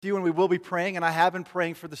you, and we will be praying, and I have been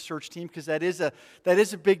praying for the search team because that is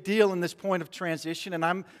a big deal in this point of transition. And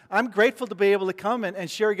I'm grateful to be able to come and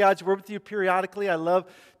share God's Word with you periodically. I love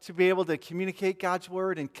to be able to communicate God's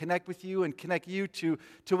Word and connect with you and connect you to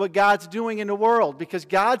what God's doing in the world, because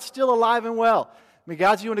God's still alive and well. I mean,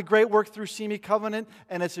 God's doing a great work through See Covenant,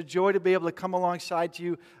 and it's a joy to be able to come alongside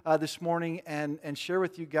you this morning and share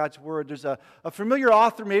with you God's Word. There's a familiar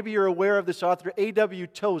author, maybe you're aware of this author, A.W.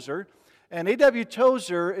 Tozer. And A.W.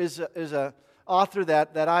 Tozer is an author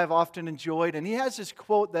that I've often enjoyed, and he has this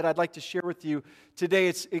quote that I'd like to share with you today.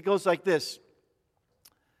 It goes like this.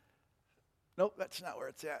 Nope, that's not where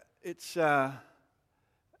it's at. It's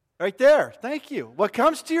right there. Thank you. What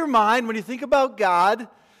comes to your mind when you think about God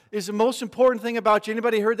is the most important thing about you.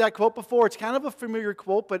 Anybody heard that quote before? It's kind of a familiar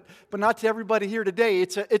quote, but not to everybody here today.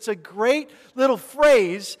 It's a great little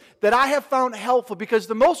phrase that I have found helpful, because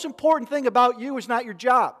the most important thing about you is not your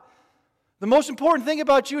job. The most important thing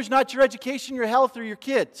about you is not your education, your health, or your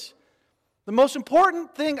kids. The most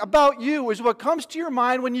important thing about you is what comes to your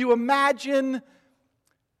mind when you imagine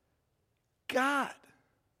God.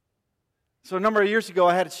 So a number of years ago,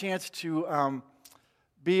 I had a chance to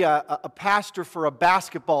be a pastor for a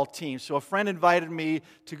basketball team. So a friend invited me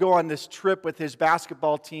to go on this trip with his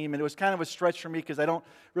basketball team, and it was kind of a stretch for me because I don't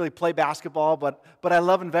really play basketball, but I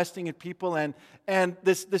love investing in people. And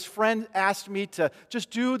this friend asked me to just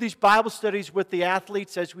do these Bible studies with the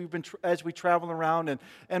athletes as we travel around.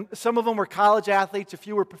 And some of them were college athletes, a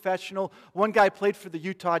few were professional. One guy played for the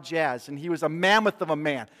Utah Jazz, and he was a mammoth of a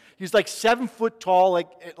man. He's like 7 foot tall,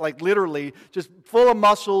 like literally, just full of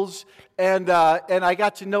muscles. And I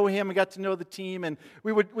got to know him, I got to know the team, and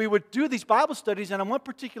we would do these Bible studies, and on one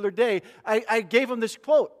particular day, I gave him this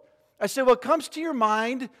quote. I said, what comes to your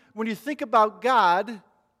mind when you think about God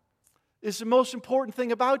is the most important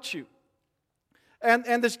thing about you.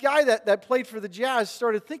 And this guy that played for the Jazz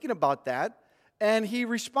started thinking about that, and he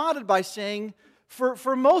responded by saying,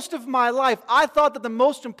 for most of my life, I thought that the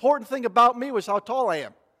most important thing about me was how tall I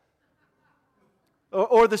am.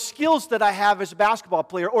 Or the skills that I have as a basketball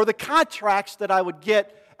player, or the contracts that I would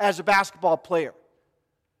get as a basketball player.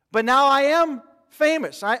 But now I am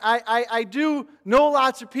famous. I do know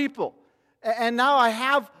lots of people. And now I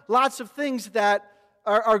have lots of things that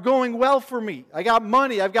are going well for me. I got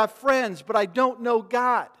money, I've got friends, but I don't know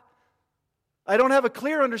God. I don't have a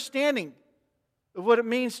clear understanding of what it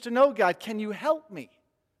means to know God. Can you help me?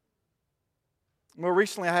 More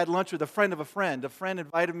recently, I had lunch with a friend of a friend. A friend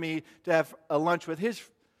invited me to have a lunch with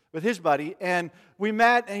his buddy, and we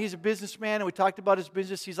met, and he's a businessman, and we talked about his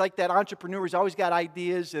business. He's like that entrepreneur. He's always got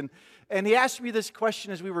ideas, and he asked me this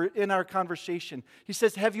question as we were in our conversation. He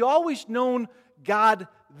says, have you always known God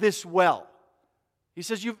this well? He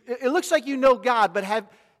says, it looks like you know God, but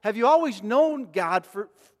have you always known God for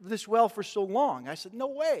this well for so long? I said, no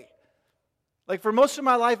way. Like, for most of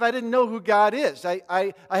my life, I didn't know who God is.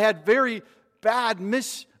 I had very bad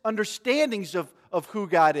misunderstandings of who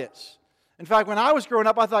God is. In fact, when I was growing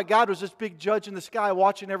up, I thought God was this big judge in the sky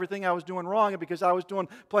watching everything I was doing wrong, and because I was doing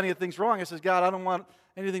plenty of things wrong, I said, God, I don't want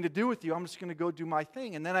anything to do with you. I'm just going to go do my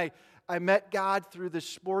thing. And then I met God through this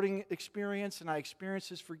sporting experience, and I experienced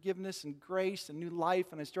His forgiveness and grace and new life,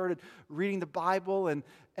 and I started reading the Bible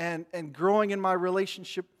and growing in my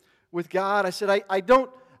relationship with God. I said, I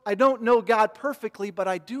don't know God perfectly, but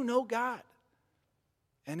I do know God.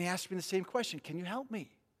 And he asked me the same question, can you help me?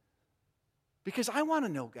 Because I want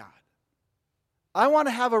to know God. I want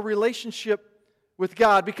to have a relationship with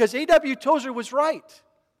God, because A.W. Tozer was right.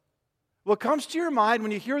 What comes to your mind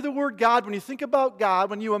when you hear the word God, when you think about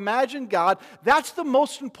God, when you imagine God, that's the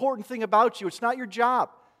most important thing about you. It's not your job.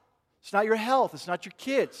 It's not your health. It's not your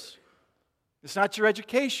kids. It's not your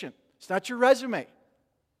education. It's not your resume.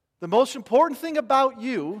 The most important thing about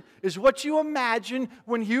you is what you imagine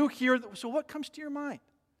when you hear. So what comes to your mind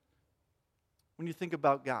when you think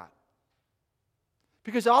about God?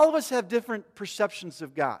 Because all of us have different perceptions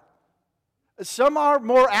of God. Some are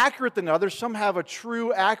more accurate than others. Some have a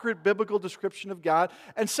true, accurate biblical description of God.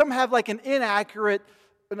 And some have like an inaccurate,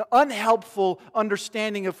 an unhelpful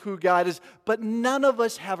understanding of who God is. But none of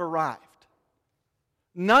us have arrived.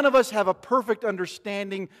 None of us have a perfect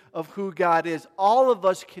understanding of who God is. All of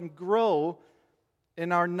us can grow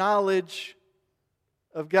in our knowledge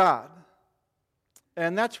of God.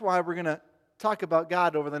 And that's why we're going to talk about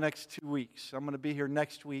God over the next 2 weeks. I'm going to be here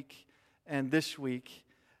next week and this week.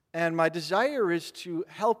 And my desire is to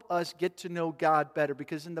help us get to know God better,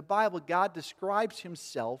 because in the Bible, God describes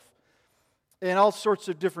Himself in all sorts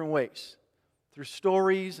of different ways, through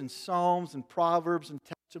stories and psalms and proverbs and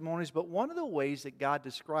testimonies. But one of the ways that God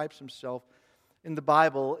describes Himself in the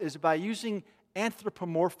Bible is by using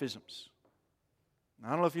anthropomorphisms. I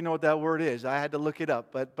don't know if you know what that word is. I had to look it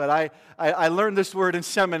up, but I learned this word in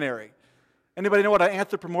seminary. Anybody know what an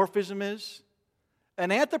anthropomorphism is?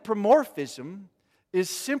 An anthropomorphism is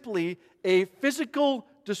simply a physical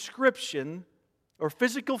description or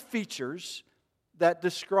physical features that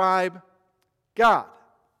describe God.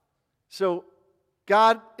 So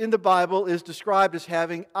God in the Bible is described as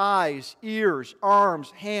having eyes, ears,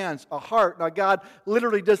 arms, hands, a heart. Now God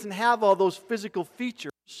literally doesn't have all those physical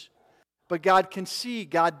features, but God can see,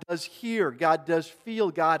 God does hear, God does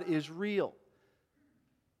feel, God is real.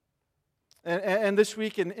 And this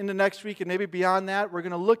week and in the next week and maybe beyond that, we're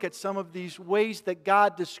going to look at some of these ways that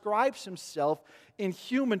God describes Himself in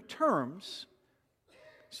human terms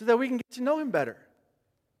so that we can get to know Him better.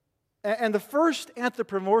 And the first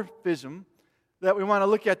anthropomorphism that we want to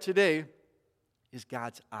look at today is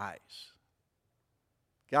God's eyes.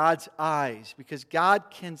 God's eyes, because God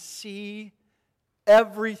can see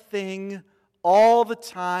everything all the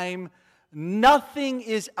time. Nothing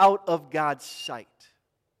is out of God's sight.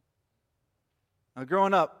 Now,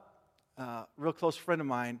 growing up, a real close friend of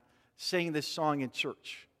mine sang this song in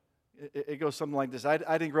church. It goes something like this. I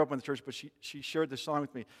didn't grow up in the church, but she shared this song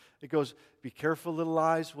with me. It goes, "Be careful, little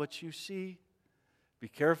eyes, what you see. Be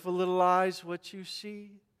careful, little eyes, what you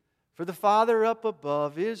see. For the Father up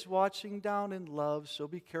above is watching down in love. So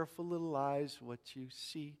be careful, little eyes, what you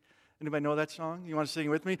see." Anybody know that song? You want to sing it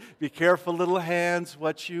with me? Be careful, little hands,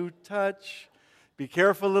 what you touch. Be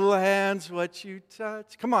careful, little hands, what you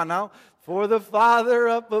touch. Come on now. For the Father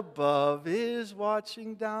up above is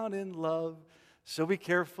watching down in love. So be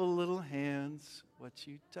careful, little hands, what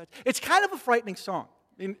you touch. It's kind of a frightening song.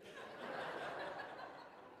 Isn't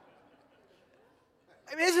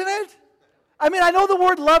it? I mean, I know the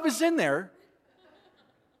word love is in there,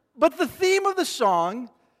 but the theme of the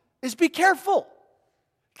song is be careful.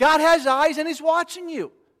 God has eyes and He's watching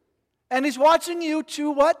you. And He's watching you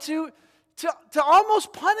to what? To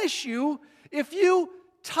almost punish you if you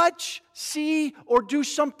touch, see, or do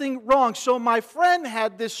something wrong. So my friend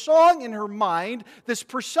had this song in her mind, this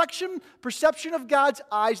perception of God's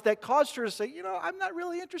eyes that caused her to say, I'm not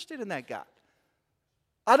really interested in that God.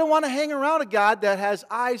 I don't want to hang around a God that has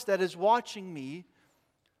eyes that is watching me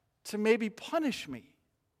to maybe punish me.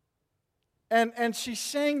 And she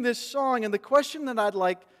sang this song, and the question that I'd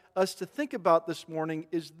like us to think about this morning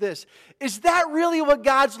is this: is that really what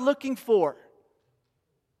God's looking for?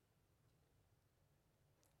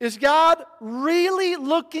 Is God really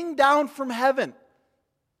looking down from heaven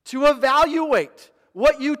to evaluate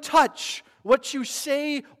what you touch, what you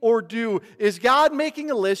say or do? Is God making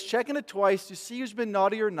a list, checking it twice to see who's been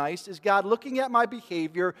naughty or nice? Is God looking at my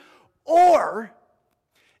behavior? Or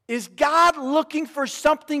is God looking for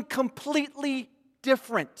something completely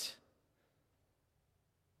different?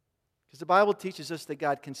 Because the Bible teaches us that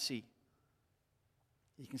God can see.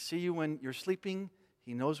 He can see you when you're sleeping.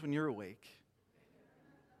 He knows when you're awake.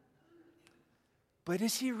 But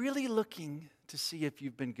is He really looking to see if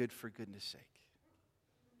you've been good for goodness sake?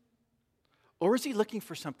 Or is He looking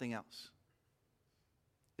for something else?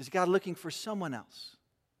 Is God looking for someone else?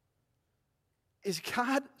 Is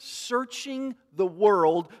God searching the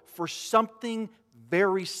world for something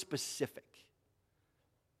very specific?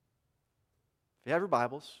 If you have your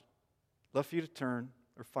Bibles, I'd love for you to turn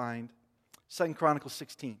or find 2 Chronicles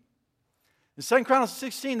 16. In 2 Chronicles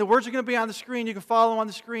 16, the words are going to be on the screen. You can follow on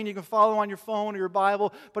the screen. You can follow on your phone or your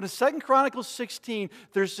Bible. But in 2 Chronicles 16,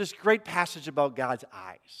 there's this great passage about God's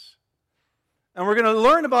eyes. And we're going to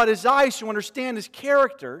learn about His eyes to understand His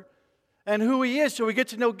character and who He is so we get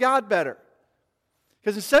to know God better.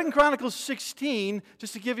 Because in 2 Chronicles 16,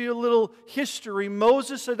 just to give you a little history,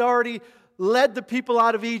 Moses had already led the people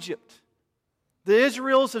out of Egypt. The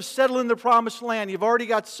Israels have settled in the promised land. You've already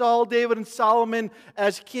got Saul, David, and Solomon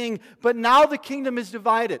as king. But now the kingdom is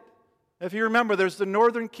divided. If you remember, there's the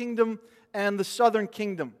northern kingdom and the southern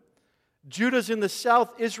kingdom. Judah's in the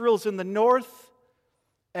south, Israel's in the north.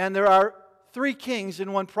 And there are 3 kings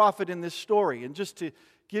and 1 prophet in this story. And just to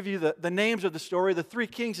give you the names of the story, the 3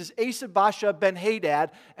 kings is Asa, Baasha, Ben-Hadad,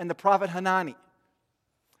 and the prophet Hanani.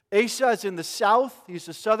 Asa is in the south. He's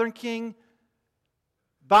the southern king.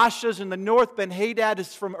 Baasha's in the north. Ben-Hadad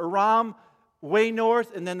is from Aram, way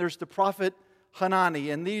north. And then there's the prophet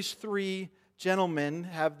Hanani. And these 3 gentlemen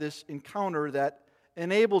have this encounter that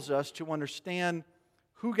enables us to understand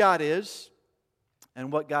who God is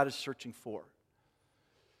and what God is searching for.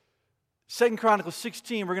 2 Chronicles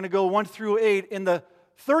 16, we're going to go 1 through 8. In the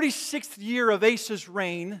 36th year of Asa's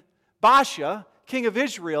reign, Baasha, king of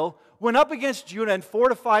Israel, went up against Judah and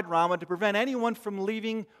fortified Ramah to prevent anyone from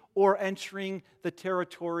leaving or entering the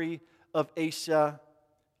territory of Asa,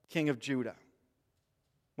 king of Judah.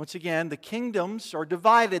 Once again, the kingdoms are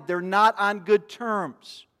divided. They're not on good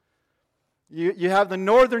terms. You have the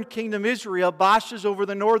northern kingdom, Israel. Baasha's over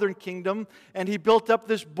the northern kingdom, and he built up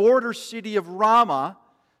this border city of Ramah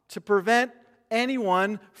to prevent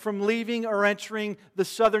anyone from leaving or entering the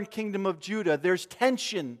southern kingdom of Judah. There's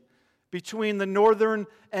tension between the northern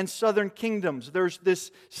and southern kingdoms. There's this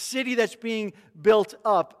city that's being built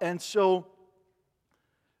up, and so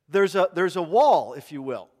there's a wall, if you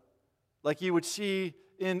will, like you would see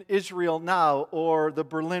in Israel now, or the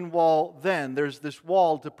Berlin Wall then. There's this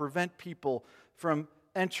wall to prevent people from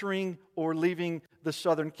entering or leaving the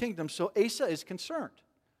southern kingdom. So Asa is concerned.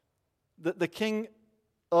 The king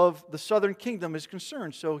of the southern kingdom is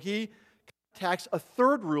concerned. So he contacts a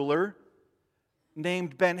third ruler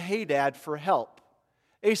named Ben-Hadad for help.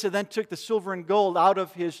 Asa then took the silver and gold out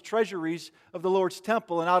of his treasuries of the Lord's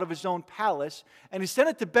temple and out of his own palace, and he sent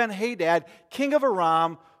it to Ben-Hadad, king of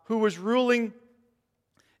Aram, who was ruling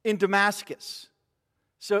in Damascus.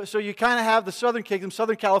 So you kind of have the southern kingdom,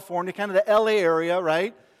 Southern California, kind of the LA area,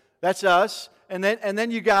 right? That's us. And then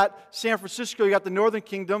you got San Francisco, you got the northern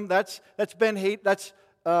kingdom. That's Ben-Hadad. That's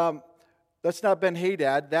not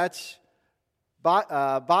Ben-Hadad. That's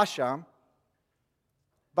Baasha.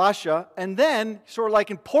 And then, sort of like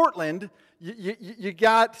in Portland, you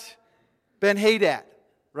got Ben-Hadad,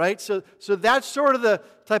 right? So that's sort of the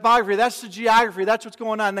typography. That's the geography. That's what's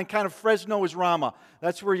going on. And then kind of Fresno is Ramah.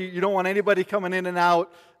 That's where you don't want anybody coming in and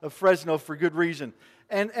out of Fresno for good reason.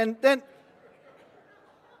 And then,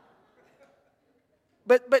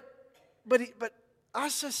 but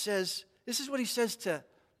Asa says, this is what he says to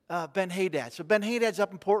Ben-Hadad. So Ben-Hadad's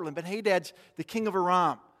up in Portland. Ben-Hadad's the king of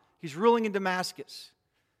Aram. He's ruling in Damascus.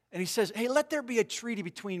 And he says, hey, let there be a treaty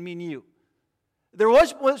between me and you. There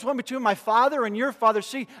was one between my father and your father.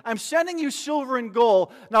 See, I'm sending you silver and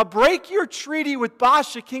gold. Now break your treaty with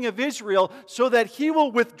Baasha, king of Israel, so that he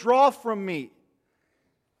will withdraw from me.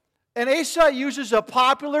 And Asa uses a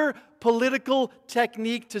popular political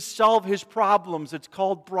technique to solve his problems. It's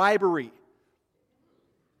called bribery.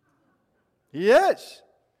 Yes.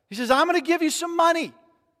 He says, I'm going to give you some money.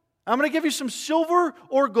 I'm going to give you some silver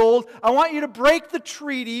or gold. I want you to break the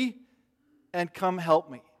treaty and come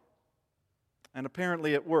help me. And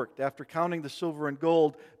apparently it worked. After counting the silver and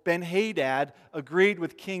gold, Ben-Hadad agreed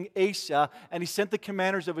with King Asa, and he sent the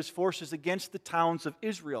commanders of his forces against the towns of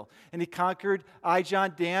Israel. And he conquered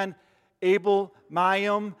Ijon, Dan, Abel,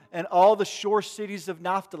 Maim, and all the shore cities of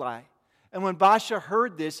Naphtali. And when Baasha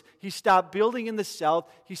heard this, he stopped building in the south,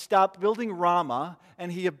 he stopped building Ramah,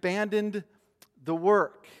 and he abandoned the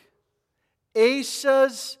work.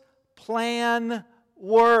 Asa's plan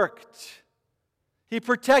worked. He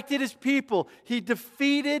protected his people. He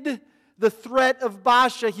defeated the threat of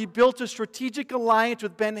Baasha. He built a strategic alliance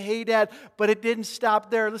with Ben-Hadad, but it didn't stop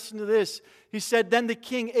there. Listen to this. He said, then the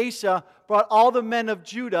king Asa brought all the men of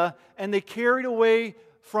Judah, and they carried away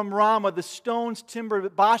from Ramah the stones, timber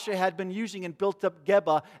that Baasha had been using, and built up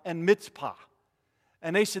Geba and Mitzpah.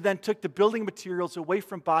 And Asa then took the building materials away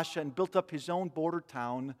from Baasha and built up his own border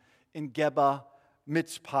town in Geba,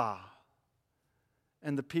 Mitzpah.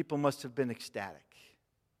 And the people must have been ecstatic,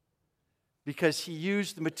 because he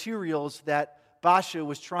used the materials that Baasha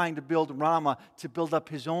was trying to build in Ramah to build up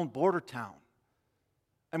his own border town.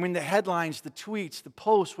 I mean, the headlines, the tweets, the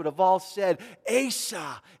posts would have all said,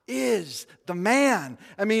 Asa is the man.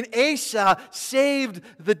 I mean, Asa saved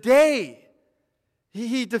the day.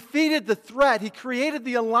 He defeated the threat. He created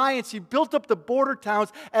the alliance. He built up the border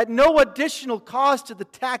towns at no additional cost to the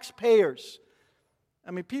taxpayers. I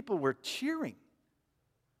mean, people were cheering.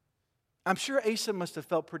 I'm sure Asa must have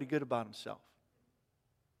felt pretty good about himself.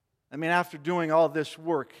 I mean, after doing all this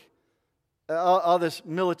work, all this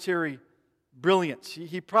military brilliance,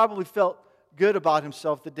 he probably felt good about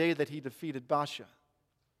himself the day that he defeated Baasha.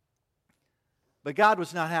 But God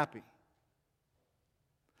was not happy.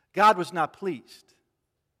 God was not pleased.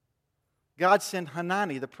 God sent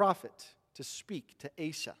Hanani, the prophet, to speak to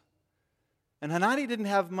Asa. And Hanani didn't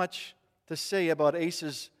have much to say about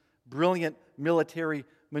Asa's brilliant military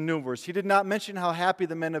maneuvers. He did not mention how happy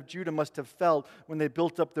the men of Judah must have felt when they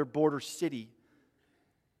built up their border city.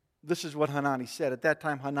 This is what Hanani said. At that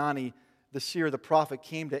time, Hanani, the seer, the prophet,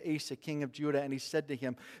 came to Asa, king of Judah, and he said to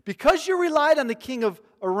him, because you relied on the king of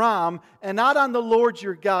Aram and not on the Lord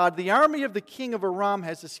your God, the army of the king of Aram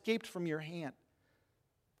has escaped from your hand.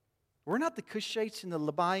 Were not the Cushites and the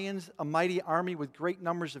Libyans a mighty army with great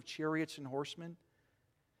numbers of chariots and horsemen?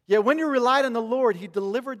 Yet when you relied on the Lord, he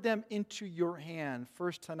delivered them into your hand.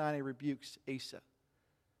 First, Hanani rebukes Asa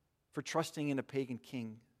for trusting in a pagan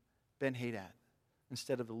king, Ben-Hadad,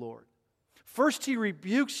 instead of the Lord. First, he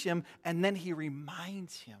rebukes him, and then he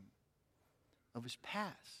reminds him of his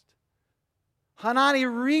past. Hanani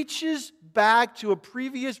reaches back to a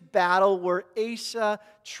previous battle where Asa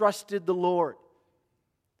trusted the Lord.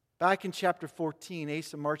 Back in chapter 14,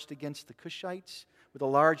 Asa marched against the Cushites with a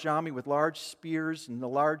large army, with large spears and the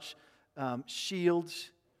large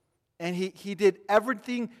shields. And he did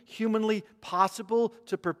everything humanly possible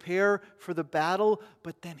to prepare for the battle,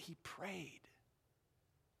 but then he prayed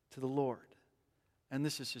to the Lord. And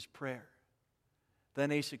this is his prayer.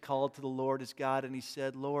 Then Asa called to the Lord his God, and he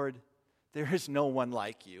said, Lord, there is no one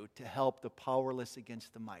like you to help the powerless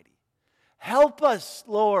against the mighty. Help us,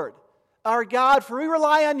 Lord, our God, for we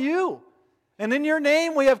rely on you. And in your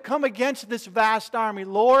name we have come against this vast army.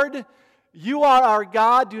 Lord, you are our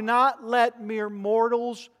God. Do not let mere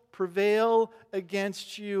mortals prevail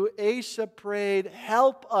against you. Asa prayed,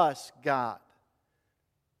 help us, God.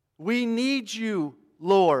 We need you,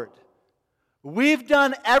 Lord. We've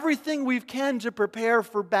done everything we can to prepare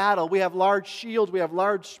for battle. We have large shields, we have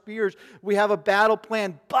large spears, we have a battle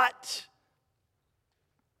plan, but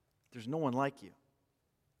there's no one like you.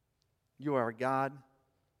 You are our God.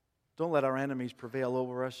 Don't let our enemies prevail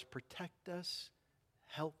over us. Protect us.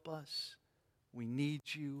 Help us. We need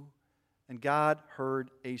you. And God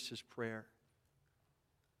heard Asa's prayer.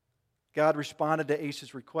 God responded to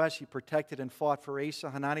Asa's request. He protected and fought for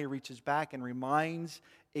Asa. Hanani reaches back and reminds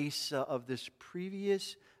Asa of this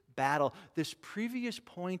previous battle, this previous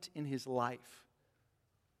point in his life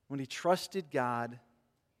when he trusted God.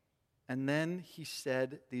 And then he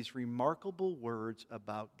said these remarkable words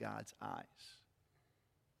about God's eyes.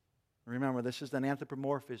 Remember, this is an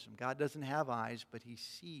anthropomorphism. God doesn't have eyes, but he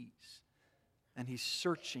sees. And he's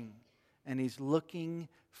searching. And he's looking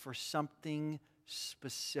for something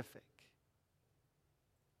specific.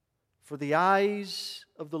 For the eyes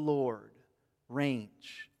of the Lord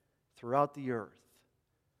range throughout the earth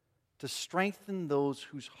to strengthen those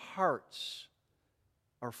whose hearts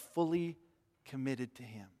are fully committed to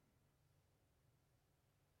Him.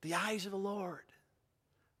 The eyes of the Lord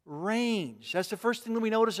range. That's the first thing that we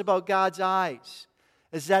notice about God's eyes,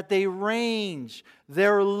 is that they range.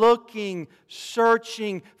 They're looking,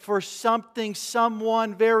 searching for something,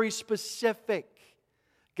 someone very specific.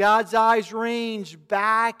 God's eyes range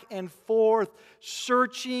back and forth,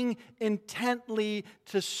 searching intently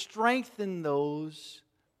to strengthen those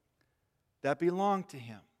that belong to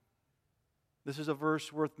Him. This is a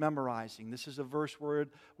verse worth memorizing. This is a verse worth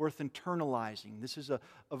internalizing. This is a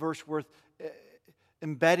verse worth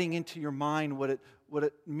embedding into your mind what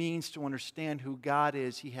it means to understand who God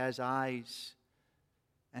is. He has eyes,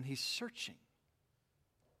 and He's searching.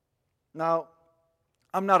 Now,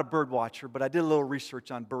 I'm not a bird watcher, but I did a little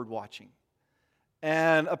research on bird watching.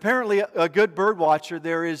 And apparently, a good bird watcher,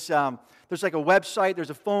 there's like a website, there's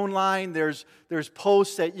a phone line, there's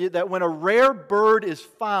posts that when a rare bird is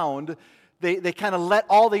found, they kind of let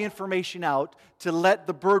all the information out to let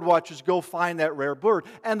the bird watchers go find that rare bird.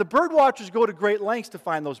 And the bird watchers go to great lengths to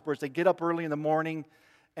find those birds. They get up early in the morning,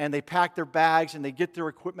 and they pack their bags, and they get their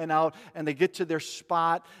equipment out, and they get to their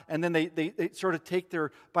spot, and then they sort of take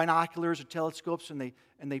their binoculars or telescopes, and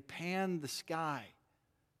they pan the sky,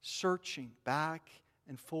 searching back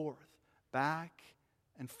and forth,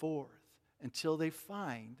 until they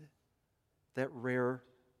find that rare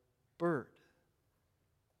bird.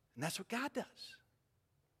 And that's what God does.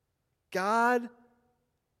 God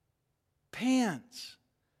pans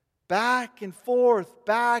back and forth,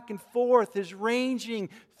 is ranging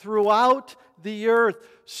throughout the earth,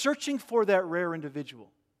 searching for that rare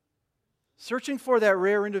individual. Searching for that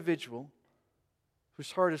rare individual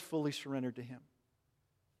whose heart is fully surrendered to Him.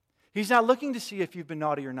 He's not looking to see if you've been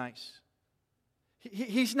naughty or nice.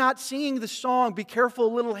 He's not singing the song, be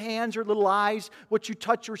careful, little hands or little eyes, what you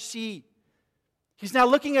touch or see. He's not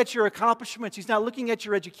looking at your accomplishments. He's not looking at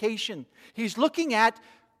your education. He's looking at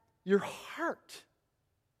your heart.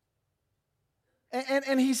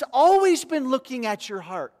 And He's always been looking at your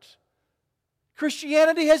heart.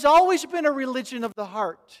 Christianity has always been a religion of the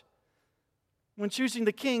heart. When choosing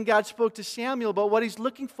the king, God spoke to Samuel about what He's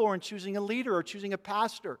looking for in choosing a leader or choosing a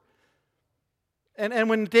pastor. And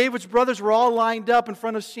when David's brothers were all lined up in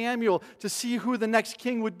front of Samuel to see who the next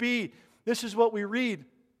king would be, this is what we read.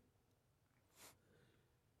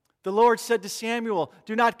 The Lord said to Samuel,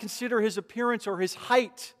 do not consider his appearance or his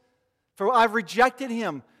height, for I've rejected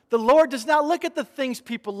him. The Lord does not look at the things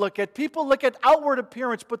people look at. People look at outward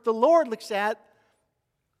appearance, but the Lord looks at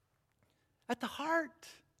the heart.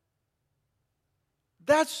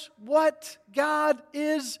 That's what God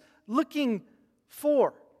is looking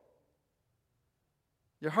for.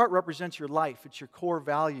 Your heart represents your life. It's your core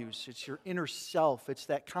values. It's your inner self. It's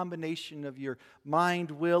that combination of your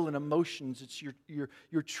mind, will, and emotions. It's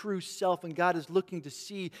your true self. And God is looking to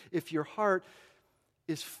see if your heart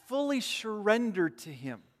is fully surrendered to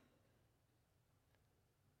Him.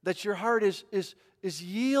 That your heart is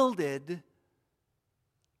yielded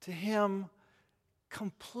to Him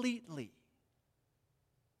completely.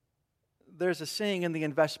 There's a saying in the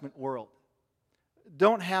investment world.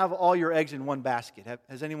 Don't have all your eggs in one basket.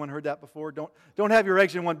 Has anyone heard that before? Don't have your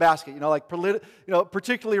eggs in one basket.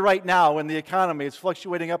 Particularly right now when the economy is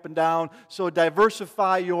fluctuating up and down. So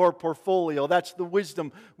diversify your portfolio. That's the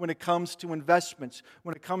wisdom when it comes to investments,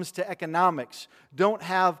 when it comes to economics. Don't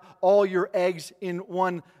have all your eggs in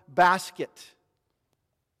one basket.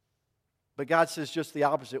 But God says just the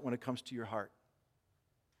opposite when it comes to your heart.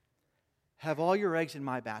 Have all your eggs in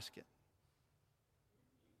my basket.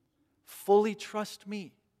 Fully trust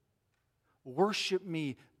me. Worship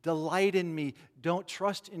me. Delight in me. Don't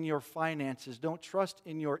trust in your finances. Don't trust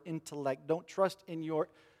in your intellect. Don't trust in your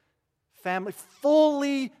family.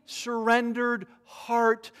 Fully surrendered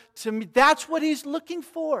heart to me. That's what He's looking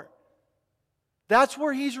for. That's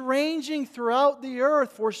where He's ranging throughout the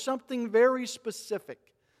earth for something very specific.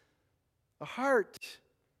 A heart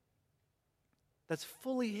that's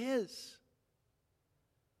fully His.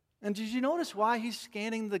 And did you notice why He's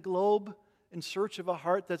scanning the globe in search of a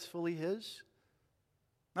heart that's fully His?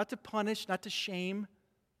 Not to punish, not to shame,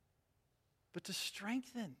 but to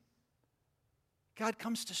strengthen. God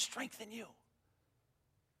comes to strengthen you.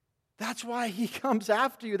 That's why He comes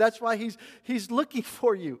after you. That's why He's looking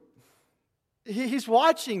for you. He's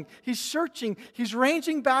watching, He's searching, He's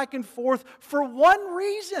ranging back and forth for one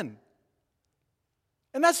reason.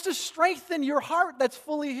 And that's to strengthen your heart that's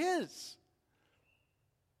fully His.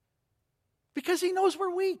 Because He knows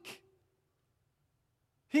we're weak.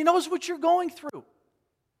 He knows what you're going through.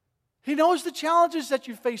 He knows the challenges that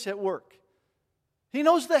you face at work. He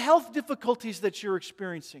knows the health difficulties that you're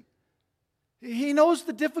experiencing. He knows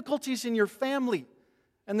the difficulties in your family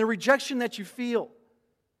and the rejection that you feel.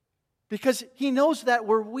 Because He knows that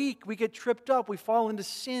we're weak. We get tripped up. We fall into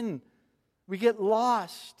sin. We get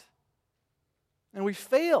lost. And we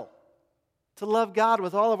fail to love God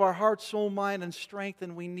with all of our heart, soul, mind, and strength,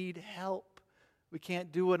 and we need help. We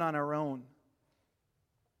can't do it on our own.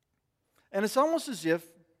 And it's almost as if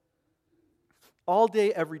all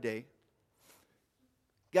day, every day,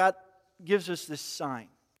 God gives us this sign.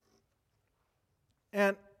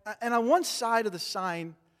 And on one side of the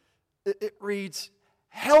sign, it reads,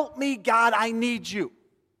 "Help me, God, I need you."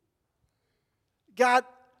 God,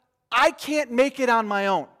 I can't make it on my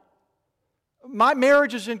own. My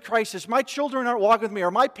marriage is in crisis. My children aren't walking with me.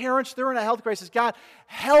 Or my parents, they're in a health crisis. God,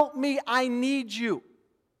 help me. I need you.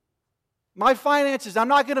 My finances, I'm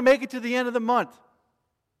not going to make it to the end of the month.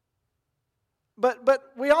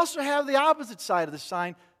 But we also have the opposite side of the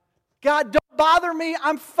sign. God, don't bother me.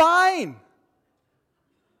 I'm fine.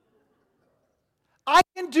 I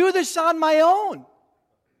can do this on my own.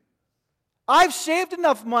 I've saved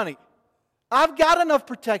enough money. I've got enough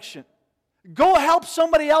protection. Go help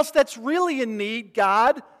somebody else that's really in need,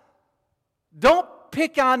 God. Don't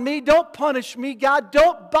pick on me. Don't punish me, God.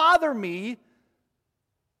 Don't bother me.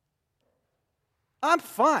 I'm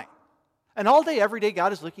fine. And all day, every day,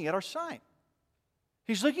 God is looking at our sign.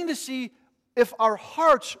 He's looking to see if our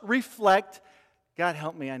hearts reflect, God,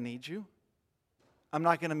 help me, I need you. I'm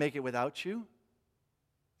not going to make it without you.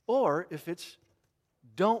 Or if it's,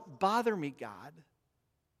 don't bother me, God.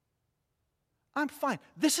 I'm fine.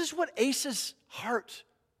 This is what Asa's heart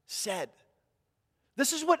said.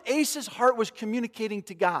 This is what Asa's heart was communicating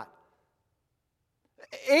to God.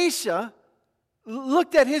 Asa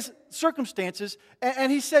looked at his circumstances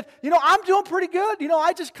and he said, I'm doing pretty good.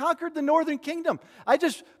 I just conquered the northern kingdom. I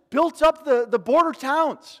just built up the border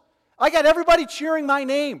towns. I got everybody cheering my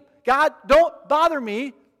name. God, don't bother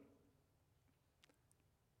me.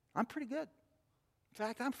 I'm pretty good. In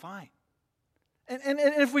fact, I'm fine. And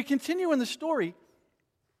if we continue in the story,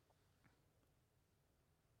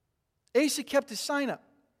 Asa kept his sign up.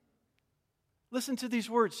 Listen to these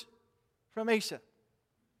words from Asa.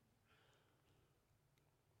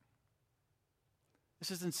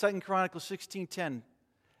 This is in 2 Chronicles 16:10.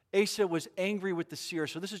 Asa was angry with the seer.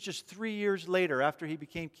 So this is just 3 years later after he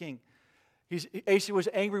became king. Asa was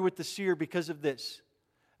angry with the seer because of this.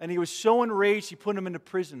 And he was so enraged he put him into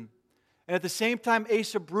prison. And at the same time,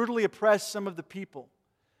 Asa brutally oppressed some of the people.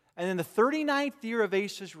 And in the 39th year of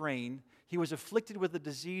Asa's reign, he was afflicted with a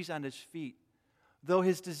disease on his feet. Though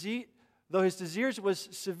his disease was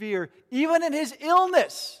severe, even in his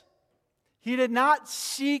illness, he did not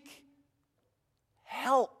seek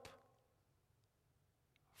help.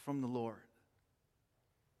 from the Lord.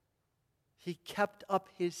 He kept up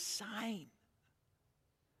his sign.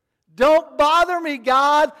 Don't bother me,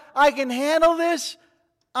 God. I can handle this.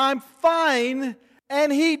 I'm fine.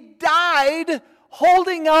 And he died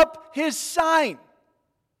holding up his sign.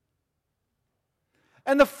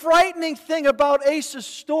 And the frightening thing about Asa's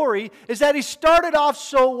story is that he started off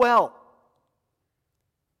so well.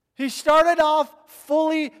 He started off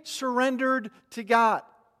fully surrendered to God.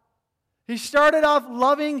 He started off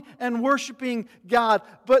loving and worshiping God,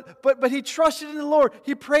 but he trusted in the Lord.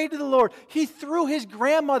 He prayed to the Lord. He threw his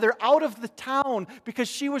grandmother out of the town because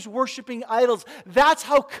she was worshiping idols. That's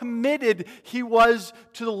how committed he was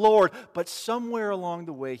to the Lord. But somewhere along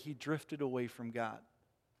the way, he drifted away from God.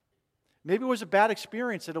 Maybe it was a bad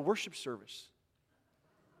experience at a worship service.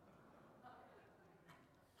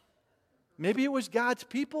 Maybe it was God's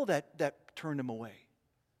people that turned him away.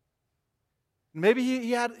 Maybe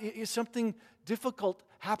he had something difficult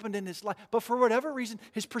happened in his life. But for whatever reason,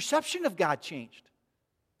 his perception of God changed.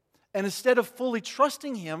 And instead of fully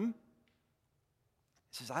trusting him,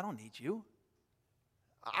 he says, I don't need you.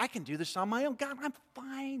 I can do this on my own. God, I'm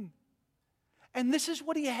fine. And this is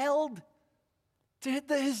what he held to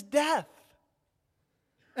his death.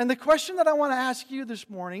 And the question that I want to ask you this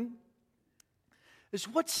morning is,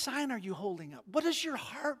 what sign are you holding up? What does your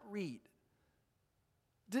heart read?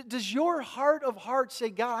 Does your heart of hearts say,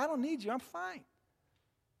 God, I don't need you, I'm fine?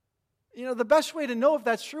 You know, the best way to know if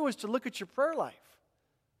that's true is to look at your prayer life.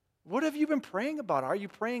 What have you been praying about? Are you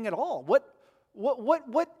praying at all? What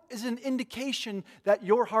is an indication that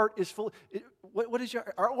your heart is full? What is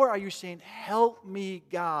or are you saying, help me,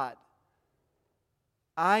 God?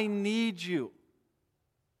 I need you.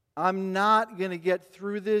 I'm not going to get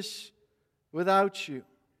through this without you.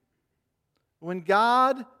 When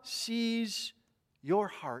God sees your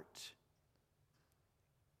heart,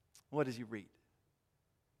 what does he read?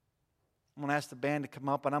 I'm going to ask the band to come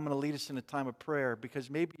up, and I'm going to lead us in a time of prayer, because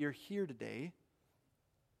maybe you're here today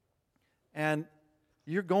and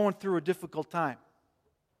you're going through a difficult time.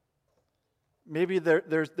 Maybe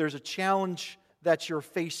there's a challenge that you're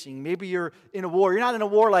facing. Maybe you're in a war. You're not in a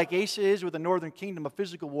war like Asa is with the northern kingdom, a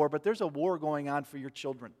physical war, but there's a war going on for your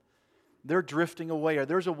children. They're drifting away, or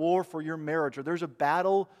there's a war for your marriage, or there's a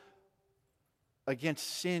battle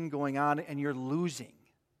against sin going on, and you're losing.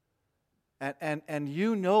 And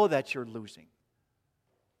you know that you're losing.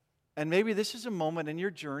 And maybe this is a moment in your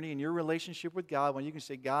journey, in your relationship with God, when you can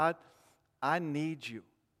say, God, I need you.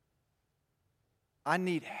 I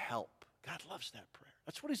need help. God loves that prayer.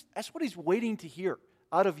 That's what he's waiting to hear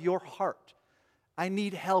out of your heart. I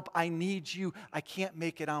need help. I need you. I can't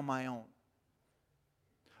make it on my own.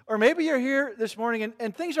 Or maybe you're here this morning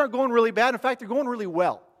and things aren't going really bad. In fact, they're going really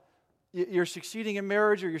well. You're succeeding in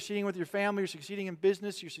marriage, or you're succeeding with your family, you're succeeding in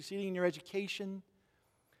business, you're succeeding in your education.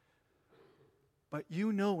 But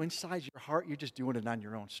you know inside your heart you're just doing it on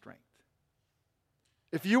your own strength.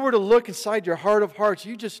 If you were to look inside your heart of hearts,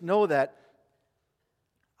 you just know that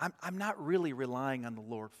I'm not really relying on the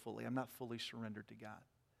Lord fully. I'm not fully surrendered to God.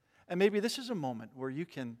 And maybe this is a moment where you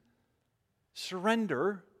can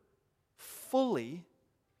surrender fully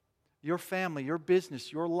your family, your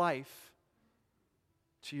business, your life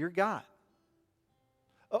to your God.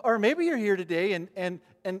 Or maybe you're here today and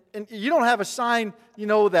you don't have a sign,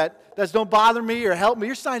 that's don't bother me or help me.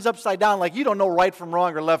 Your sign's upside down, like you don't know right from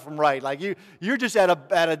wrong or left from right. Like you're just at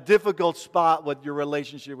a difficult spot with your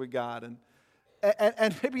relationship with God.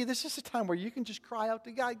 And maybe this is a time where you can just cry out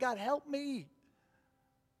to God, God, help me.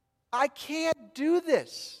 I can't do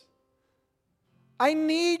this. I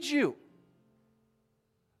need you.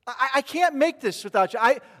 I can't make this without you.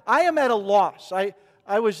 I am at a loss.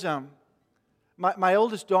 I was, my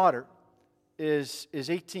oldest daughter is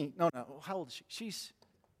 18. No, how old is she?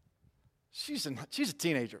 She's a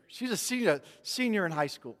teenager. She's a senior in high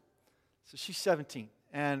school. So she's 17.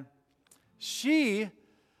 And she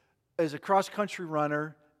is a cross-country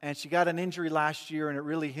runner, and she got an injury last year, and it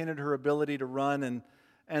really hindered her ability to run.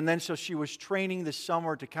 And then so she was training this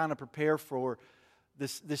summer to kind of prepare for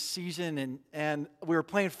this season. And we were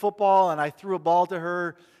playing football, and I threw a ball to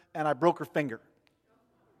her, and I broke her finger.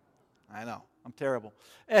 I know, I'm terrible.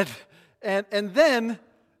 And then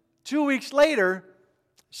 2 weeks later,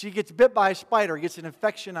 she gets bit by a spider, gets an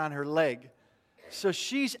infection on her leg. So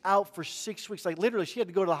she's out for 6 weeks. Like literally, she had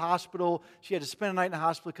to go to the hospital. She had to spend a night in the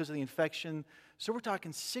hospital because of the infection. So we're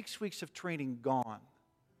talking 6 weeks of training gone.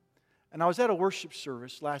 And I was at a worship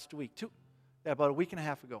service last week, about a week and a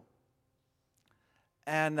half ago.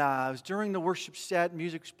 And it was during the worship set,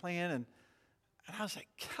 music was playing, and I was like,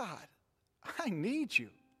 God, I need you.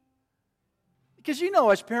 Because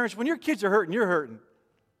as parents, when your kids are hurting, you're hurting.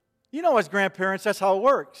 You know, as grandparents, that's how it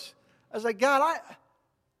works. I was like, God,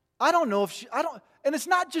 I don't know if I don't, and it's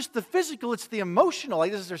not just the physical, it's the emotional.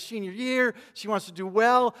 Like, this is her senior year. She wants to do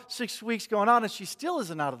well. 6 weeks going on, and she still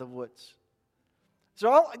isn't out of the woods. So,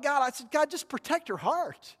 God, I said, God, just protect her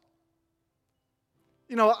heart.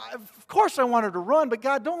 You know, of course I want her to run, but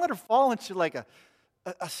God, don't let her fall into like a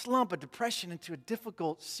slump, a depression, into a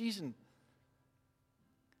difficult season.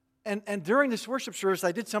 And during this worship service,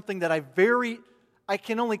 I did something that I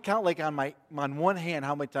can only count like on one hand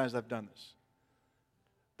how many times I've done this.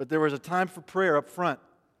 But there was a time for prayer up front.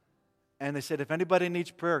 And they said, if anybody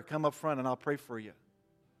needs prayer, come up front and I'll pray for you.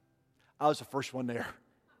 I was the first one there.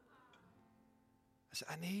 I said,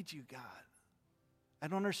 I need you, God. I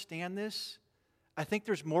don't understand this. I think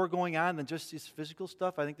there's more going on than just this physical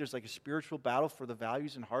stuff. I think there's like a spiritual battle for the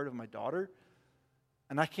values and heart of my daughter.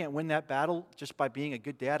 And I can't win that battle just by being a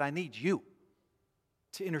good dad. I need you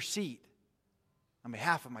to intercede on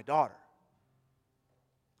behalf of my daughter.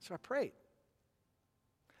 So I prayed.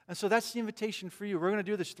 And so that's the invitation for you. We're going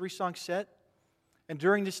to do this 3-song set. And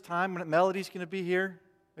during this time, when Melody's going to be here,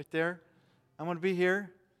 right there, I'm going to be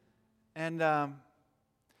here. And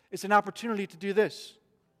it's an opportunity to do this.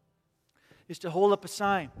 Is to hold up a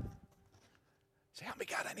sign. Say, help me,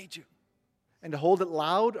 God, I need you. And to hold it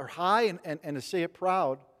loud or high and to say it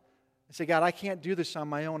proud. And say, God, I can't do this on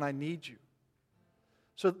my own. I need you.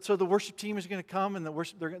 So the worship team is going to come and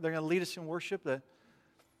they're going to lead us in worship. Then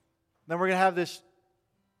we're going to have this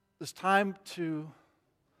time to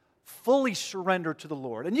fully surrender to the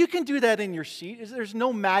Lord. And you can do that in your seat. There's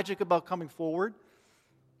no magic about coming forward.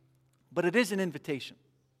 But it is an invitation.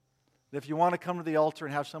 If you want to come to the altar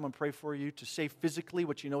and have someone pray for you to say physically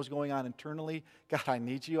what you know is going on internally, God, I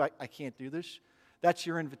need you. I can't do this. That's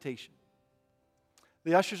your invitation.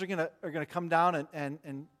 The ushers are going to come down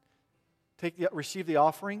and receive the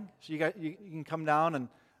offering. So you can come down and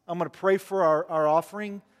I'm going to pray for our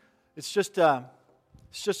offering. It's just an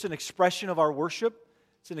expression of our worship.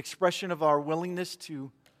 It's an expression of our willingness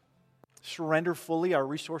to surrender fully our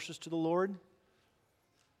resources to the Lord.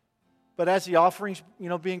 But as the offering's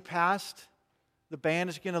being passed, the band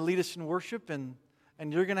is going to lead us in worship, and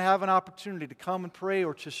you're going to have an opportunity to come and pray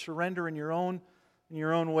or to surrender in your own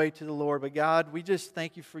way to the Lord. But God, we just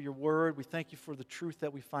thank you for your word. We thank you for the truth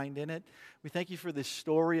that we find in it. We thank you for this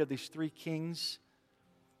story of these 3 kings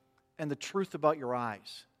and the truth about your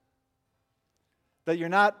eyes. That you're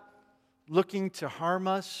not looking to harm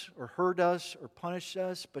us or hurt us or punish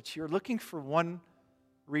us, but you're looking for one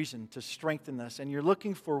reason to strengthen us. And you're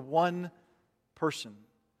looking for one person,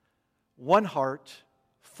 one heart,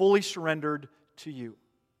 fully surrendered to you.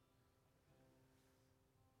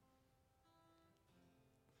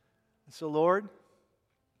 And so, Lord,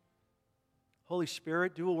 Holy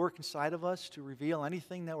Spirit, do a work inside of us to reveal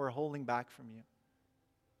anything that we're holding back from you.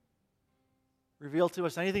 Reveal to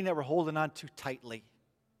us anything that we're holding on too tightly.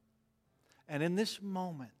 And in this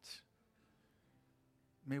moment,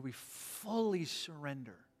 may we fully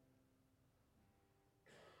surrender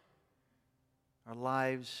our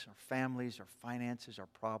lives, our families, our finances, our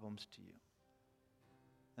problems to you.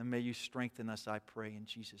 And may you strengthen us, I pray, in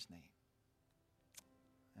Jesus' name.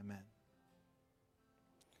 Amen.